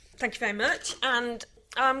Thank you very much. And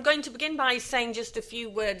I'm going to begin by saying just a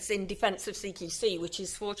few words in defence of CQC, which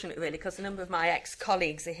is fortunate, really, because a number of my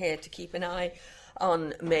ex-colleagues are here to keep an eye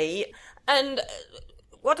on me. And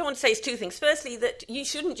what I want to say is two things. Firstly, that you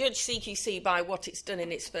shouldn't judge CQC by what it's done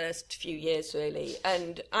in its first few years, really.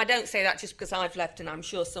 And I don't say that just because I've left, and I'm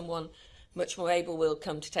sure someone much more able will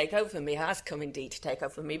come to take over from me, has come indeed to take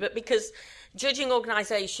over from me, but because judging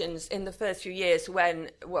organisations in the first few years when,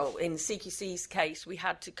 well, in CQC's case, we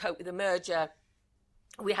had to cope with a merger.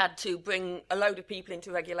 We had to bring a load of people into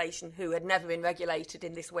regulation who had never been regulated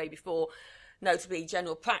in this way before, notably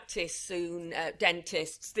general practice, soon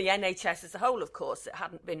dentists, the NHS as a whole, of course, that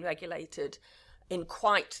hadn't been regulated in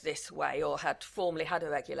quite this way or had formerly had a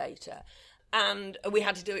regulator. And we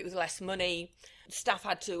had to do it with less money. Staff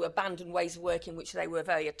had to abandon ways of working which they were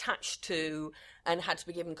very attached to and had to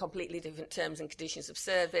be given completely different terms and conditions of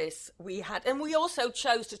service. We also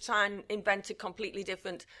chose to try and invent a completely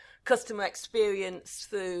different customer experience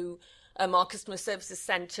through our customer services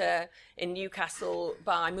centre in Newcastle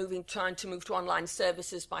by trying to move to online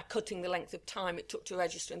services, by cutting the length of time it took to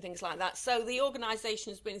register and things like that. So the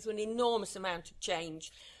organisation has been through an enormous amount of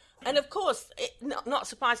change. And of course, not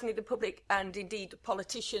surprisingly, the public and indeed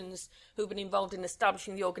politicians who've been involved in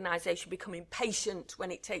establishing the organisation become impatient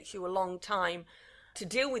when it takes you a long time to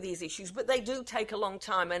deal with these issues. But they do take a long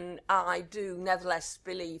time, and I do nevertheless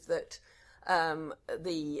believe that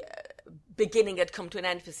the beginning had come to an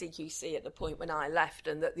end for CQC at the point when I left,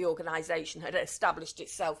 and that the organisation had established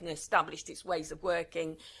itself and established its ways of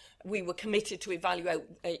working. We were committed to evaluate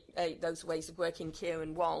those ways of working.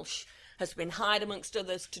 Kieran Walsh has been hired, amongst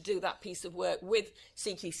others, to do that piece of work with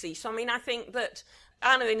CQC. So, I mean, I think that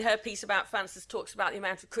Anna, in her piece about Francis, talks about the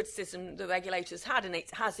amount of criticism the regulators had, and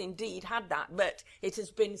it has indeed had that, but it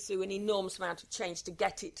has been through an enormous amount of change to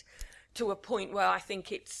get it to a point where I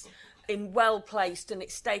think it's well-placed and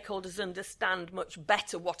its stakeholders understand much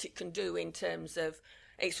better what it can do in terms of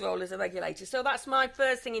its role as a regulator. So that's my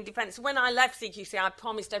first thing in defence. When I left CQC, I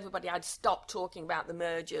promised everybody I'd stop talking about the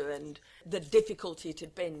merger and the difficulty it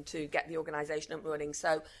had been to get the organisation up and running.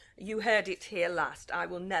 So you heard it here last. I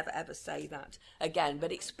will never, ever say that again.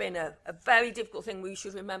 But it's been a very difficult thing. We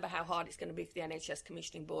should remember how hard it's going to be for the NHS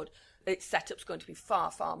Commissioning Board. Its setup's going to be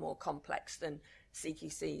far, far more complex than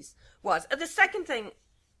CQC's was. The second thing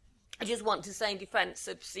I just want to say in defence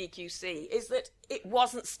of CQC is that it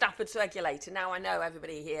wasn't Stafford's regulator. Now, I know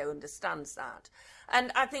everybody here understands that.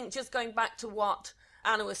 And I think just going back to what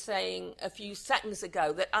Anna was saying a few seconds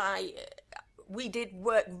ago, that we did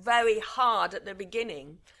work very hard at the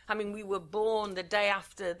beginning. I mean, we were born the day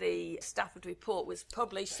after the Stafford report was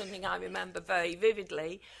published, something I remember very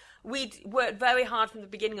vividly. We worked very hard from the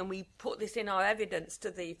beginning, and we put this in our evidence to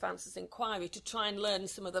the Francis inquiry to try and learn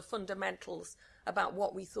some of the fundamentals about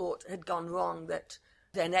what we thought had gone wrong that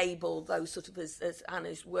enabled those sort of, as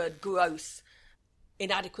Anna's word, gross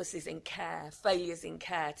inadequacies in care, failures in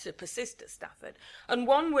care to persist at Stafford. And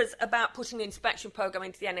one was about putting an inspection programme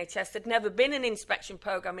into the NHS. There'd never been an inspection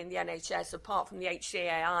programme in the NHS apart from the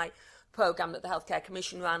HCAI programme that the Healthcare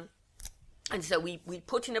Commission ran. And so we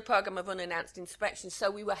put in a programme of unannounced inspections. So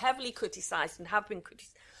we were heavily criticised and have been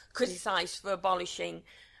criticised for abolishing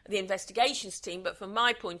the investigations team, but from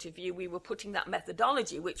my point of view, we were putting that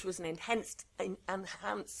methodology, which was an enhanced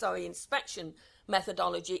inspection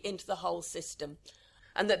methodology, into the whole system,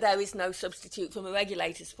 and that there is no substitute from a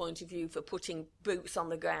regulator's point of view for putting boots on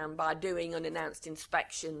the ground by doing unannounced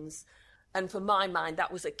inspections. And from my mind,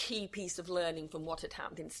 that was a key piece of learning from what had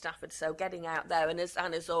happened in Stafford. So getting out there, and as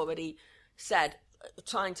Anna's already said,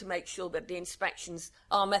 trying to make sure that the inspections,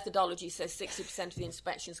 our methodology says 60% of the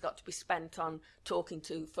inspections got to be spent on talking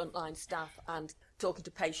to frontline staff and talking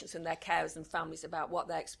to patients and their carers and families about what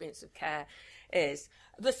their experience of care is.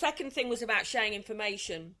 The second thing was about sharing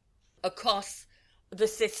information across the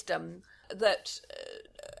system, that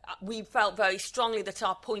we felt very strongly that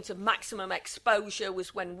our point of maximum exposure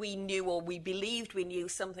was when we knew, or we believed we knew,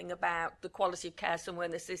 something about the quality of care somewhere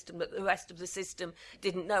in the system that the rest of the system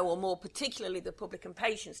didn't know, or more particularly the public and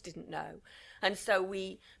patients didn't know. And so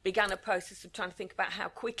we began a process of trying to think about how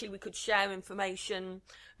quickly we could share information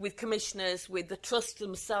with commissioners, with the trusts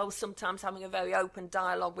themselves, sometimes having a very open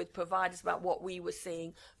dialogue with providers about what we were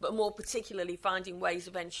seeing, but more particularly finding ways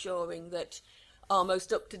of ensuring that our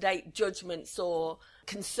most up-to-date judgments or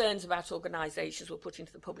concerns about organisations were put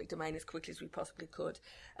into the public domain as quickly as we possibly could.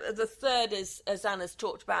 The third, as Anna's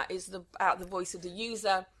talked about, is about the voice of the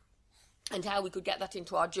user and how we could get that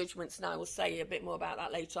into our judgments, and I will say a bit more about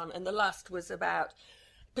that later on. And the last was about,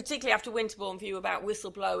 particularly after Winterbourne View, about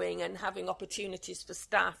whistleblowing and having opportunities for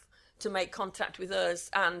staff to make contact with us,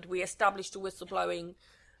 and we established a whistleblowing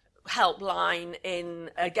helpline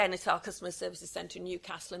again at our customer services centre in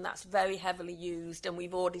Newcastle, and that's very heavily used, and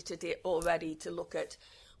we've audited it already to look at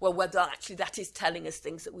whether actually that is telling us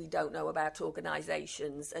things that we don't know about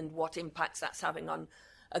organisations and what impacts that's having on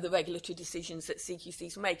the regulatory decisions that CQC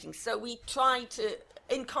is making. So we try to,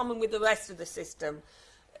 in common with the rest of the system,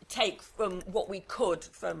 take from what we could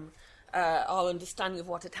from our understanding of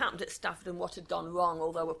what had happened at Stafford and what had gone wrong,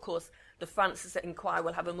 although of course the Francis Inquiry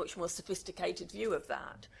will have a much more sophisticated view of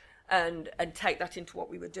that and take that into what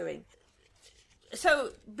we were doing.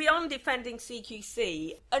 So beyond defending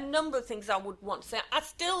CQC, a number of things I would want to say. I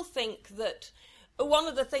still think that one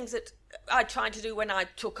of the things that I tried to do when I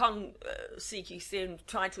took on CQC and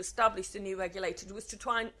tried to establish the new regulator was to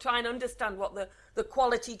try and understand what the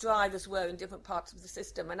quality drivers were in different parts of the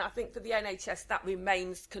system. And I think for the NHS that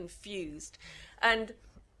remains confused. And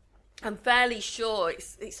I'm fairly sure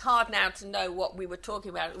it's hard now to know what we were talking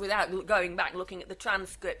about without going back and looking at the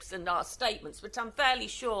transcripts and our statements, but I'm fairly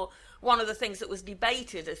sure one of the things that was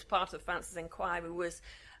debated as part of the Francis Inquiry was,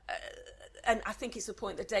 and I think it's a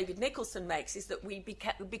point that David Nicholson makes, is that we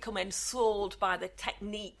become enthralled by the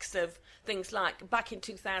techniques of things like, back in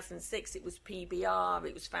 2006 it was PBR,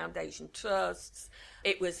 it was foundation trusts,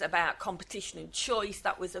 it was about competition and choice.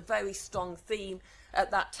 That was a very strong theme at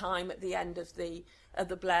that time at the end of the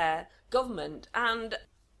Blair government, and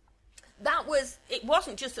it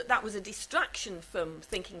wasn't just that was a distraction from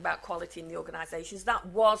thinking about quality in the organisations. That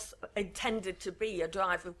was intended to be a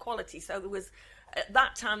driver of quality. So there was, at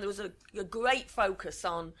that time, there was a great focus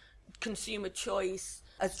on consumer choice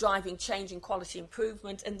as driving change and quality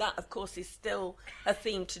improvement, and that, of course, is still a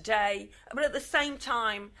theme today. But at the same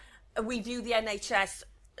time, we view the NHS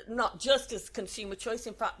not just as consumer choice.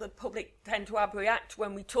 In fact, the public tend to overreact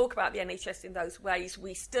when we talk about the NHS in those ways.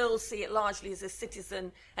 We still see it largely as a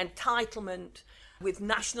citizen entitlement with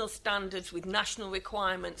national standards, with national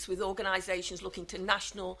requirements, with organisations looking to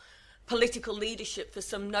national political leadership for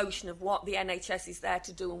some notion of what the NHS is there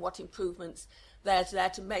to do and what improvements there's there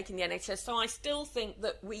to make in the NHS. So I still think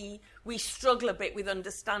that we struggle a bit with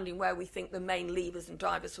understanding where we think the main levers and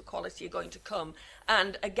drivers for quality are going to come.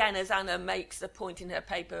 And again, as Anna makes a point in her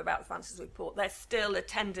paper about the Francis report, there's still a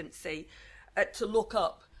tendency to look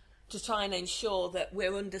up to try and ensure that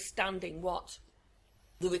we're understanding what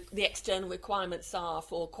the external requirements are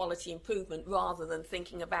for quality improvement, rather than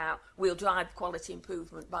thinking about we'll drive quality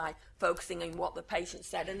improvement by focusing on what the patient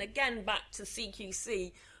said. And again, back to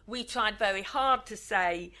CQC, we tried very hard to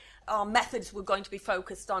say our methods were going to be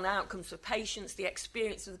focused on outcomes for patients, the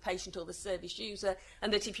experience of the patient or the service user,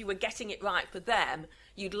 and that if you were getting it right for them,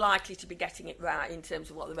 you'd likely to be getting it right in terms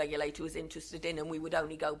of what the regulator was interested in, and we would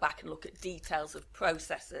only go back and look at details of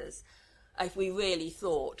processes if we really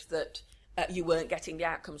thought that you weren't getting the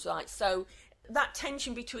outcomes right. So that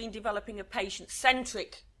tension between developing a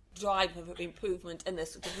patient-centric driver of improvement and a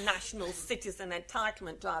sort of national citizen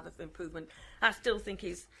entitlement driver for improvement, I still think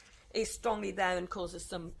is strongly there and causes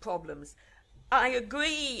some problems. I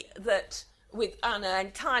agree that with Anna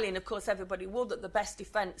entirely, and of course everybody would, that the best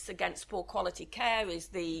defence against poor quality care is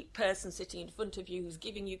the person sitting in front of you who's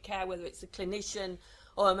giving you care, whether it's a clinician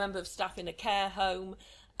or a member of staff in a care home.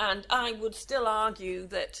 And I would still argue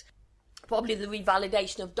that probably the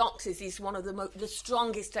revalidation of doxes is one of the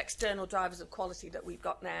strongest external drivers of quality that we've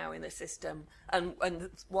got now in the system, and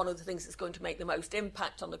one of the things that's going to make the most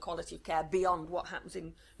impact on the quality of care beyond what happens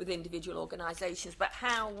with individual organisations. But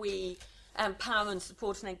how we empower and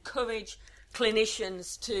support and encourage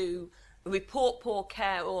clinicians to report poor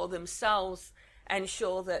care or themselves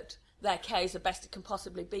ensure that their care is the best it can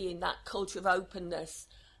possibly be in that culture of openness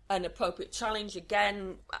and appropriate challenge.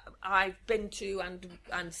 Again, I've been to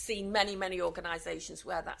and seen many organisations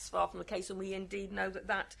where that's far from the case, and we indeed know that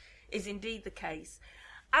that is indeed the case.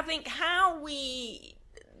 I think how we,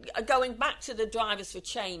 going back to the drivers for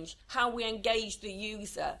change, how we engage the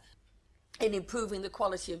user in improving the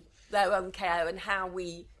quality of their own care, and how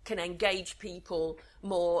we can engage people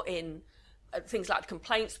more in things like the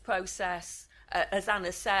complaints process. As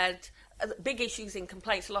Anna said, big issues in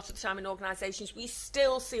complaints a lot of the time in organisations. We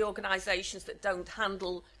still see organisations that don't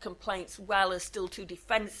handle complaints well, as still too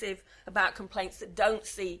defensive about complaints, that don't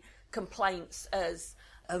see complaints as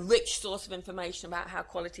a rich source of information about how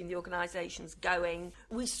quality in the organisation's going.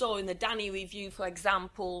 We saw in the Danny review, for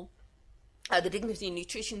example, the dignity and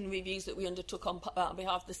nutrition reviews that we undertook on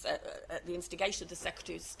behalf of the instigation of the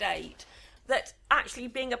Secretary of State, that actually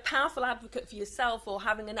being a powerful advocate for yourself, or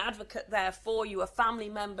having an advocate there for you, a family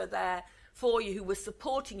member there for you who was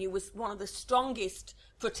supporting you, was one of the strongest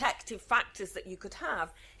protective factors that you could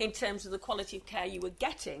have in terms of the quality of care you were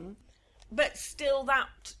getting. But still,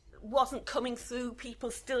 that wasn't coming through.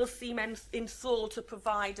 People still seem enthralled to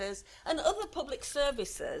providers and other public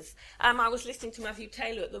services. I was listening to Matthew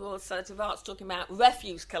Taylor at the Royal Society of Arts talking about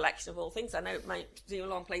refuse collection of all things. I know it might be a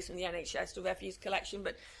long place from the NHS to refuse collection,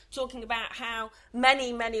 but talking about how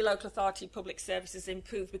many local authority public services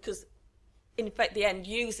improve because in fact, the end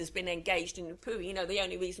user's been engaged in improving. You know, the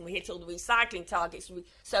only reason we hit all the recycling targets, we're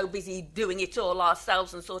so busy doing it all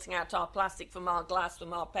ourselves and sorting out our plastic from our glass,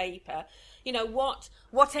 from our paper. You know,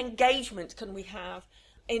 what engagement can we have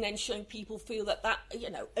in ensuring people feel that,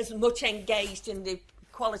 you know, as much engaged in the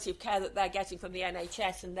quality of care that they're getting from the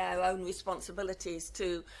NHS and their own responsibilities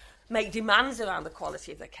to make demands around the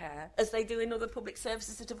quality of the care as they do in other public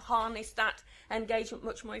services that have harnessed that engagement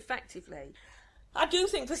much more effectively. I do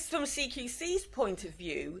think from CQC's point of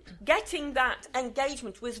view, getting that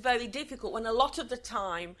engagement was very difficult when a lot of the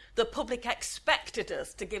time the public expected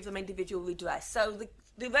us to give them individual redress. So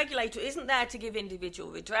the regulator isn't there to give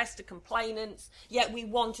individual redress to complainants, yet we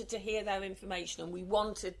wanted to hear their information and we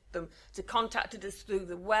wanted them to contact us through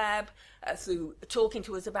the web, through talking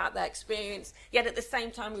to us about their experience. Yet at the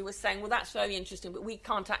same time we were saying, well, that's very interesting, but we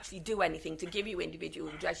can't actually do anything to give you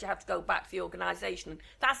individual redress. You have to go back to the organisation.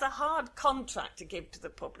 That's a hard contract to give to the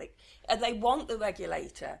public. They want the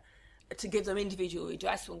regulator to give them individual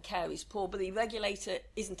redress when care is poor, but the regulator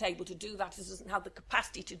isn't able to do that, doesn't have the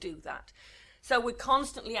capacity to do that. So we're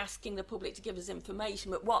constantly asking the public to give us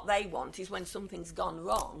information, but what they want is when something's gone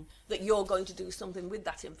wrong, that you're going to do something with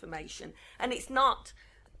that information. And it's not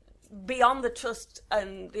beyond the trust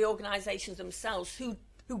and the organisations themselves who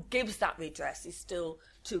gives that redress is still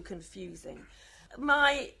too confusing.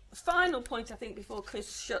 My final point, I think, before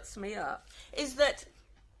Chris shuts me up, is that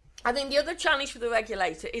I think the other challenge for the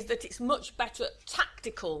regulator is that it's much better at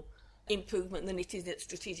tactical improvement than it is at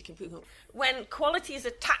strategic improvement. When quality is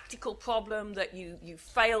a tactical problem, that you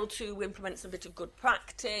fail to implement some bit of good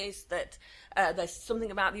practice, that there's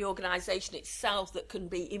something about the organisation itself that can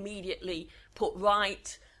be immediately put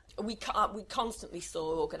right. We constantly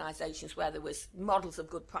saw organisations where there was models of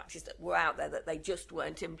good practice that were out there that they just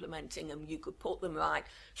weren't implementing, and you could put them right,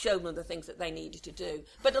 show them the things that they needed to do.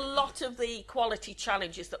 But a lot of the quality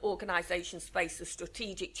challenges that organisations face are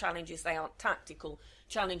strategic challenges, they aren't tactical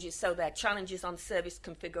challenges. So they're challenges on service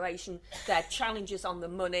configuration, they're challenges on the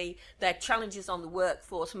money, they're challenges on the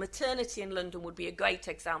workforce. Maternity in London would be a great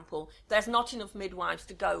example. There's not enough midwives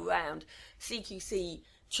to go round. CQC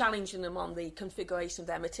challenging them on the configuration of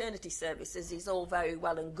their maternity services is all very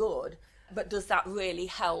well and good, but does that really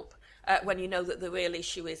help when you know that the real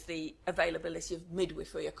issue is the availability of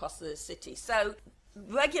midwifery across the city? So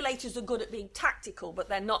regulators are good at being tactical, but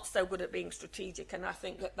they're not so good at being strategic, and I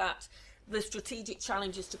think that the strategic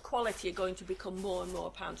challenges to quality are going to become more and more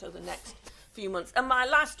apparent over the next few months. And my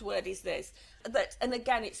last word is this, that, and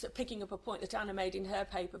again it's picking up a point that Anna made in her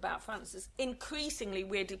paper about Francis, increasingly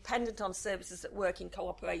we're dependent on services that work in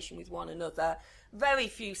cooperation with one another. Very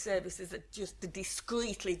few services are just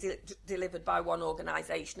discreetly delivered by one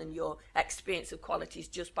organisation, and your experience of quality is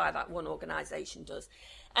just by that one organisation does.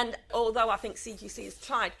 And although I think CQC has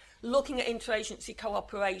tried, looking at interagency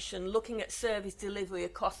cooperation, looking at service delivery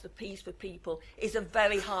across the piece for people is a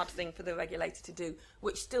very hard thing for the regulator to do,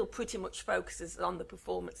 which still pretty much focuses on the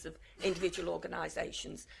performance of individual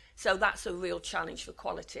organisations. So that's a real challenge for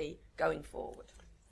quality going forward.